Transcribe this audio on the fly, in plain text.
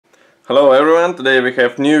Hello everyone, today we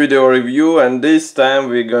have new video review and this time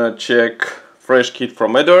we're gonna check fresh kit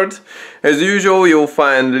from Eduard. As usual, you'll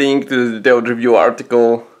find link to the detailed review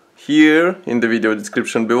article here in the video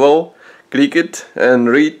description below. Click it and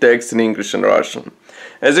read text in English and Russian.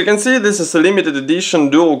 As you can see, this is a limited edition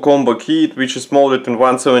dual combo kit which is molded in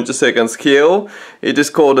 1/72 scale. It is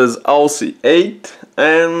called as Aussie 8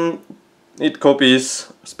 and it copies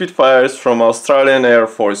Spitfires from Australian Air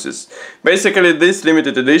Forces. Basically, this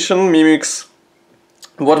limited edition mimics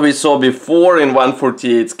what we saw before in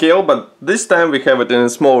 1/48 scale, but this time we have it in a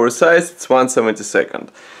smaller size, it's 1/72.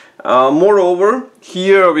 Moreover,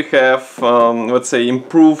 here we have, let's say,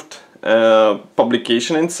 improved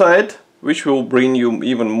publication inside, which will bring you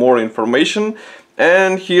even more information.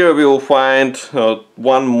 And here we will find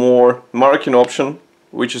one more marking option,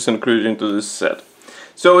 which is included into this set.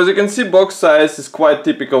 So as you can see, box size is quite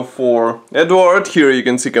typical for Eduard. Here you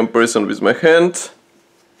can see comparison with my hand.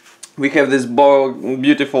 We have this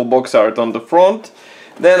beautiful box art on the front.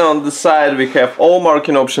 Then on the side we have all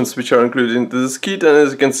marking options which are included into this kit, and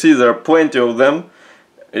as you can see there are plenty of them.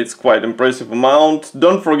 It's quite impressive amount.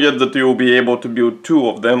 Don't forget that you will be able to build 2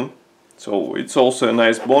 of them, so it's also a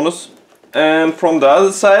nice bonus. And from the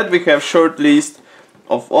other side we have short list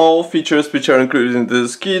of all features which are included in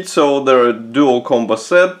this kit. So there are dual combo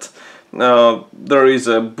set, there is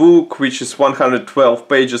a book which is 112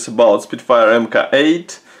 pages about Spitfire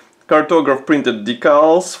Mk8, cartograph printed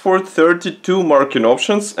decals for 32 marking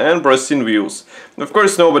options and brassine wheels. Of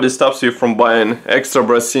course, nobody stops you from buying extra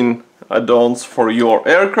brassine add-ons for your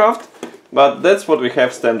aircraft, but that's what we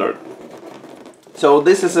have standard. So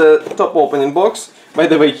this is a top opening box. By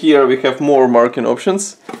the way, here we have more marking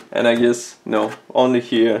options, and I guess, no, only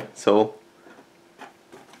here, so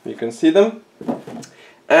you can see them.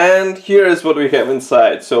 And here is what we have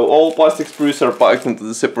inside. So all plastic sprues are packed into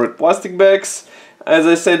the separate plastic bags. As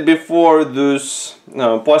I said before, those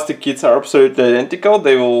plastic kits are absolutely identical.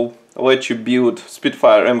 They will let you build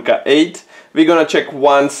Spitfire Mk8. We're gonna check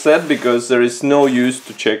one set because there is no use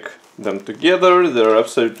to check them together. They're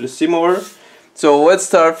absolutely similar. So let's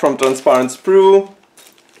start from transparent sprue.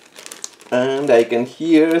 And I can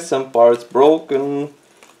hear some parts broken.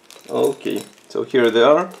 Okay, so here they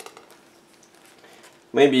are.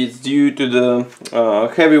 Maybe it's due to the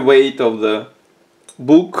heavy weight of the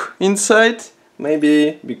book inside.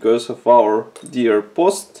 Maybe because of our dear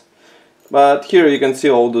post. But here you can see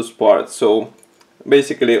all those parts. So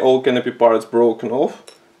basically all canopy parts broken off.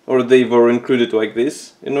 Or they were included like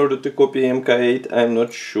this in order to copy Mk8. I'm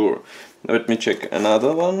not sure. Let me check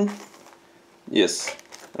another one. Yes.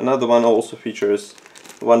 Another one also features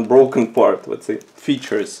one broken part, let's say,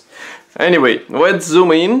 features. Anyway, let's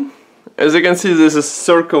zoom in. As you can see, this is a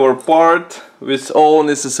circular part with all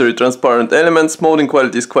necessary transparent elements. Molding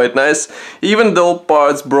quality is quite nice. Even though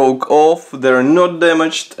parts broke off, they're not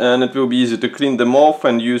damaged and it will be easy to clean them off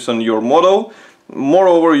and use on your model.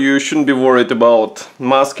 Moreover, you shouldn't be worried about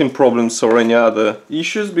masking problems or any other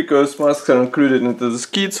issues, because masks are included into this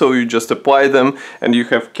kit, so you just apply them and you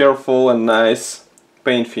have careful and nice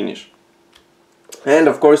paint finish. And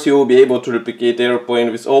of course you will be able to replicate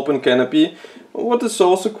airplane with open canopy, what is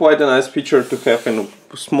also quite a nice feature to have in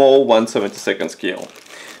a small 1/72 scale.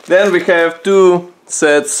 Then we have 2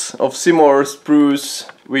 sets of similar sprues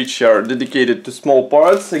which are dedicated to small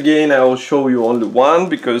parts. Again, I will show you only one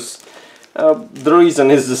because the reason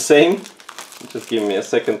is the same. Just give me a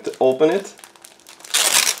second to open it.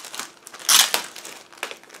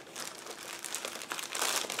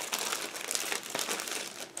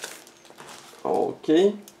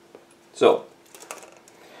 Okay, so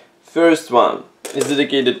first one is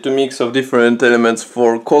dedicated to mix of different elements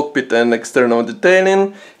for cockpit and external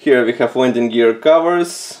detailing. Here we have landing gear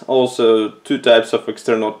covers, also 2 types of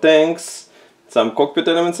external tanks, some cockpit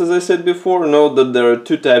elements as I said before. Note that there are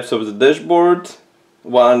 2 types of the dashboard,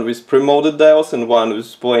 one with pre-molded dials and one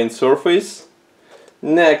with plain surface.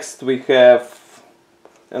 Next we have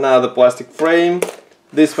another plastic frame.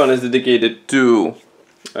 This one is dedicated to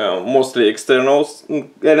mostly external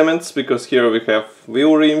elements, because here we have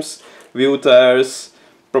wheel rims, wheel tires,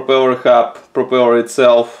 propeller hub, propeller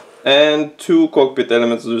itself, and 2 cockpit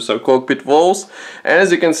elements. Those are cockpit walls, and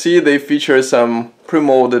as you can see they feature some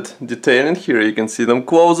pre-molded detailing. Here you can see them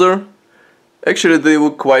closer. Actually they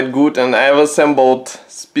look quite good, and I have assembled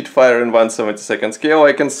Spitfire in 1/72 scale.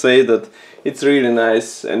 I can say that it's really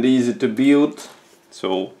nice and easy to build, so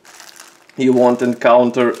you won't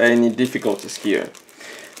encounter any difficulties here.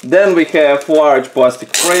 Then we have large plastic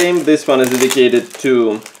frame. This one is dedicated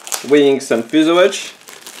to wings and fuselage.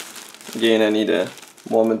 Again, I need a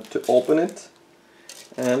moment to open it,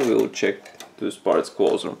 and we'll check those parts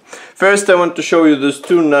closer. First I want to show you those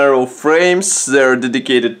two narrow frames. They're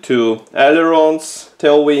dedicated to ailerons,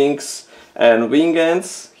 tail wings and wing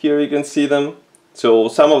ends. Here you can see them. So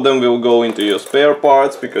some of them will go into your spare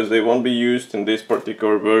parts because they won't be used in this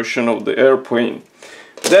particular version of the airplane.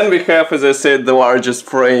 Then we have, as I said, the largest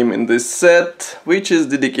frame in this set, which is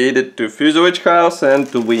dedicated to fuselage halves and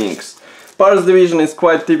to wings. Parts division is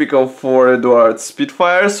quite typical for Eduard's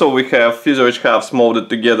Spitfire, so we have fuselage halves molded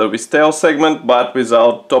together with tail segment, but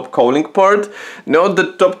without top cowling part. Note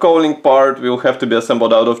that top cowling part will have to be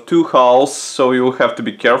assembled out of two hulls, so you will have to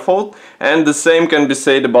be careful. And the same can be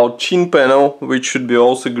said about chin panel, which should be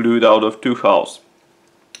also glued out of two hulls.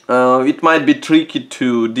 It might be tricky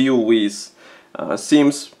to deal with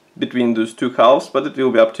seams between those two halves, but it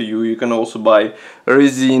will be up to you. You can also buy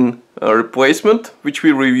resin replacement, which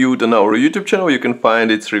we reviewed on our YouTube channel. You can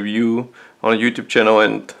find its review on YouTube channel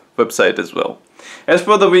and website as well. As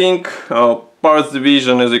for the wing, parts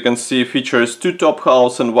division, as you can see, features two top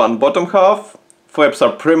halves and one bottom half. Flaps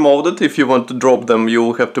are pre-molded. If you want to drop them, you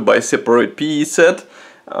will have to buy separate PE set.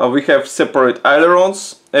 We have separate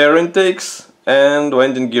ailerons, air intakes and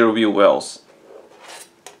landing gear wheel wells.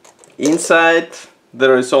 Inside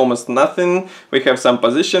there is almost nothing. We have some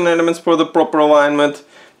position elements for the proper alignment,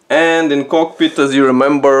 and in cockpit, as you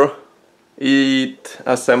remember, it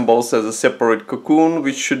assembles as a separate cocoon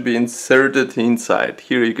which should be inserted inside.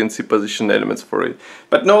 Here you can see position elements for it.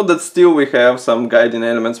 But note that still we have some guiding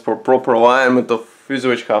elements for proper alignment of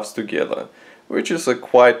fuselage halves together, which is a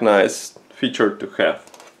quite nice feature to have.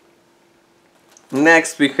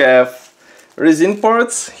 Next we have resin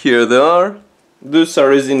parts. Here they are. Those are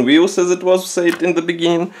resin wheels, as it was said in the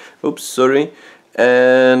beginning. Oops, sorry.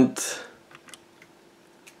 And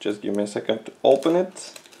just give me a second to open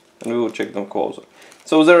it and we will check them closer.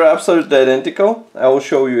 So they're absolutely identical. I will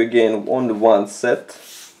show you again on the one set.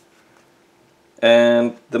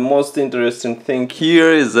 And the most interesting thing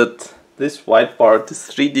here is that this white part is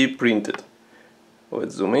 3D printed.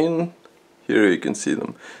 Let's zoom in. Here you can see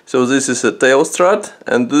them. So this is a tail strut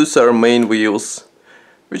and those are main wheels,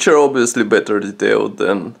 which are obviously better detailed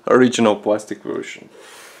than original plastic version.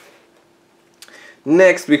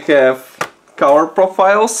 Next we have color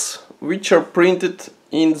profiles, which are printed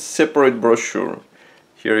in separate brochure.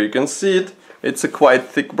 Here you can see it. It's a quite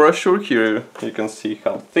thick brochure. Here you can see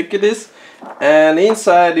how thick it is. And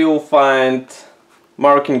inside you will find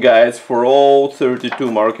marking guides for all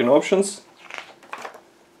 32 marking options.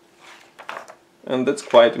 And that's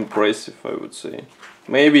quite impressive, I would say.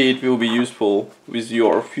 Maybe it will be useful with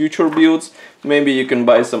your future builds. Maybe you can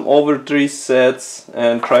buy some over 3 sets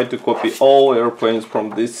and try to copy all airplanes from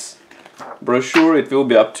this brochure. It will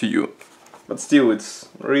be up to you. But still, it's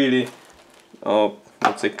really,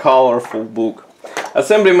 let's say, colorful book.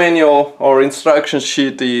 Assembly manual or instruction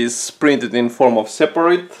sheet is printed in form of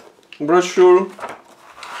separate brochure.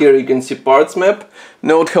 Here you can see parts map.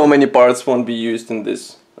 Note how many parts won't be used in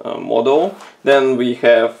this model. Then we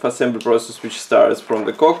have assembly process, which starts from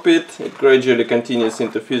the cockpit. It gradually continues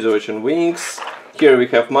into fuselage and wings. Here we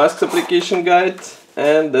have masks application guide,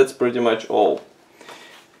 and that's pretty much all.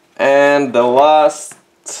 And the last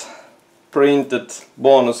printed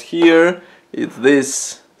bonus here is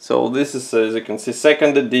this. So this is, as you can see,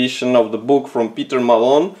 second edition of the book from Peter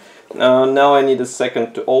Malone. Now I need a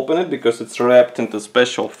second to open it because it's wrapped into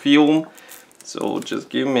special film. So just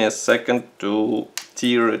give me a second to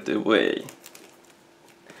tear it away.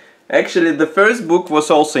 Actually, the first book was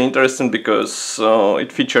also interesting because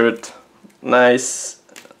it featured nice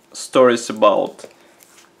stories about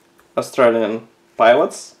Australian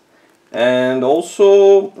pilots, and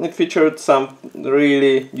also it featured some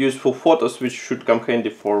really useful photos which should come handy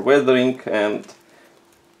for weathering and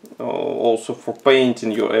also for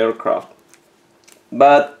painting your aircraft.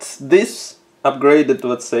 But this upgraded,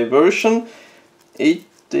 let's say, version, it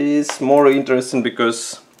is more interesting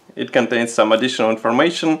because it contains some additional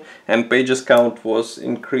information and pages count was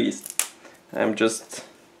increased. I'm just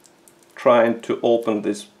trying to open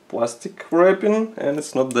this plastic wrapping and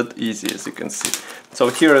it's not that easy, as you can see. So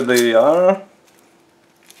here they are.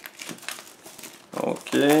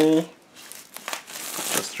 Okay,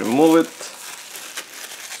 just remove it.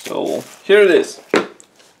 So here it is.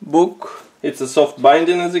 Book. It's a soft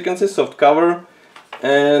binding, as you can see, soft cover.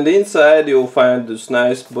 And inside you'll find these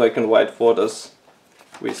nice black and white photos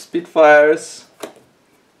with Spitfires,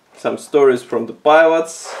 some stories from the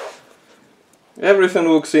pilots. Everything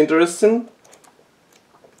looks interesting,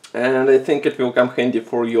 and I think it will come handy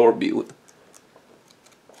for your build.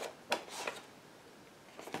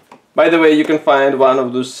 By the way, you can find one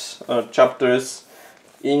of those chapters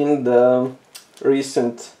in the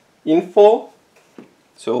recent info.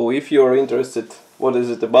 So if you are interested what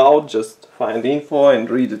is it about, just find info and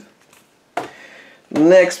read it.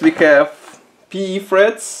 Next we have PE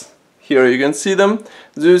threads. Here you can see them.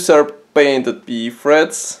 These are painted PE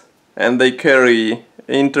threads and they carry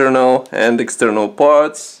internal and external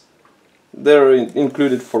parts. They're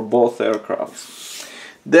included for both aircrafts.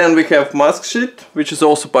 Then we have mask sheet, which is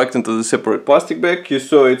also packed into the separate plastic bag. You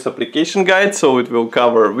saw its application guide, so it will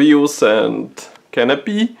cover wheels and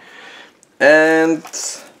canopy. And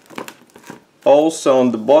also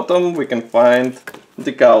on the bottom we can find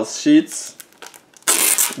decal sheets.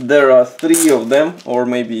 There are 3 of them, or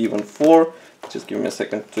maybe even 4. Just give me a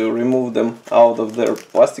second to remove them out of their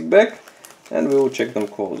plastic bag and we will check them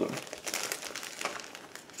closer.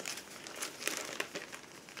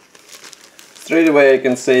 Straight away I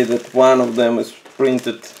can say that one of them is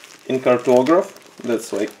printed in cartograph.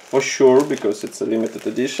 That's like for sure, because it's a limited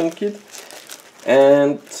edition kit.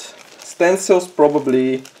 And stencils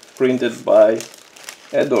probably printed by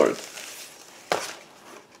Eduard.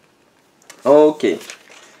 Okay.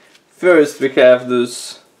 First we have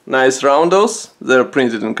those nice roundels. They're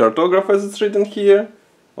printed in cartograph as it's written here.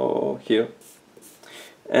 Oh, here.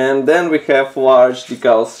 And then we have large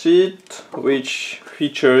decal sheet, which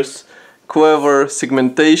features clever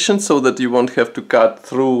segmentation so that you won't have to cut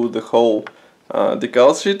through the whole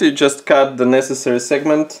decal sheet. You just cut the necessary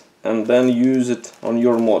segment and then use it on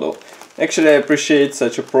your model. Actually, I appreciate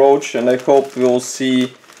such approach, and I hope we'll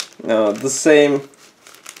see the same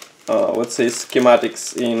let's say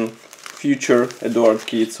schematics in future Eduard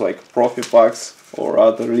kits like Profi packs or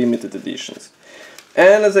other limited editions.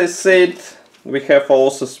 And as I said, we have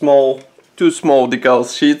also two small decal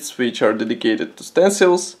sheets which are dedicated to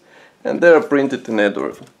stencils, and they are printed in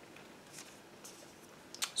Eduard.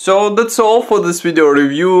 So that's all for this video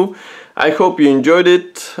review. I hope you enjoyed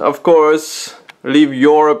it. Of course, leave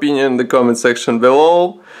your opinion in the comment section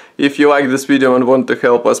below. If you like this video and want to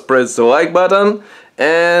help us, press the like button.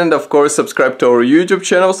 And of course subscribe to our YouTube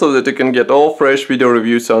channel so that you can get all fresh video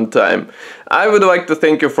reviews on time. I would like to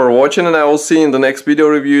thank you for watching, and I will see you in the next video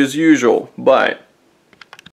review as usual. Bye!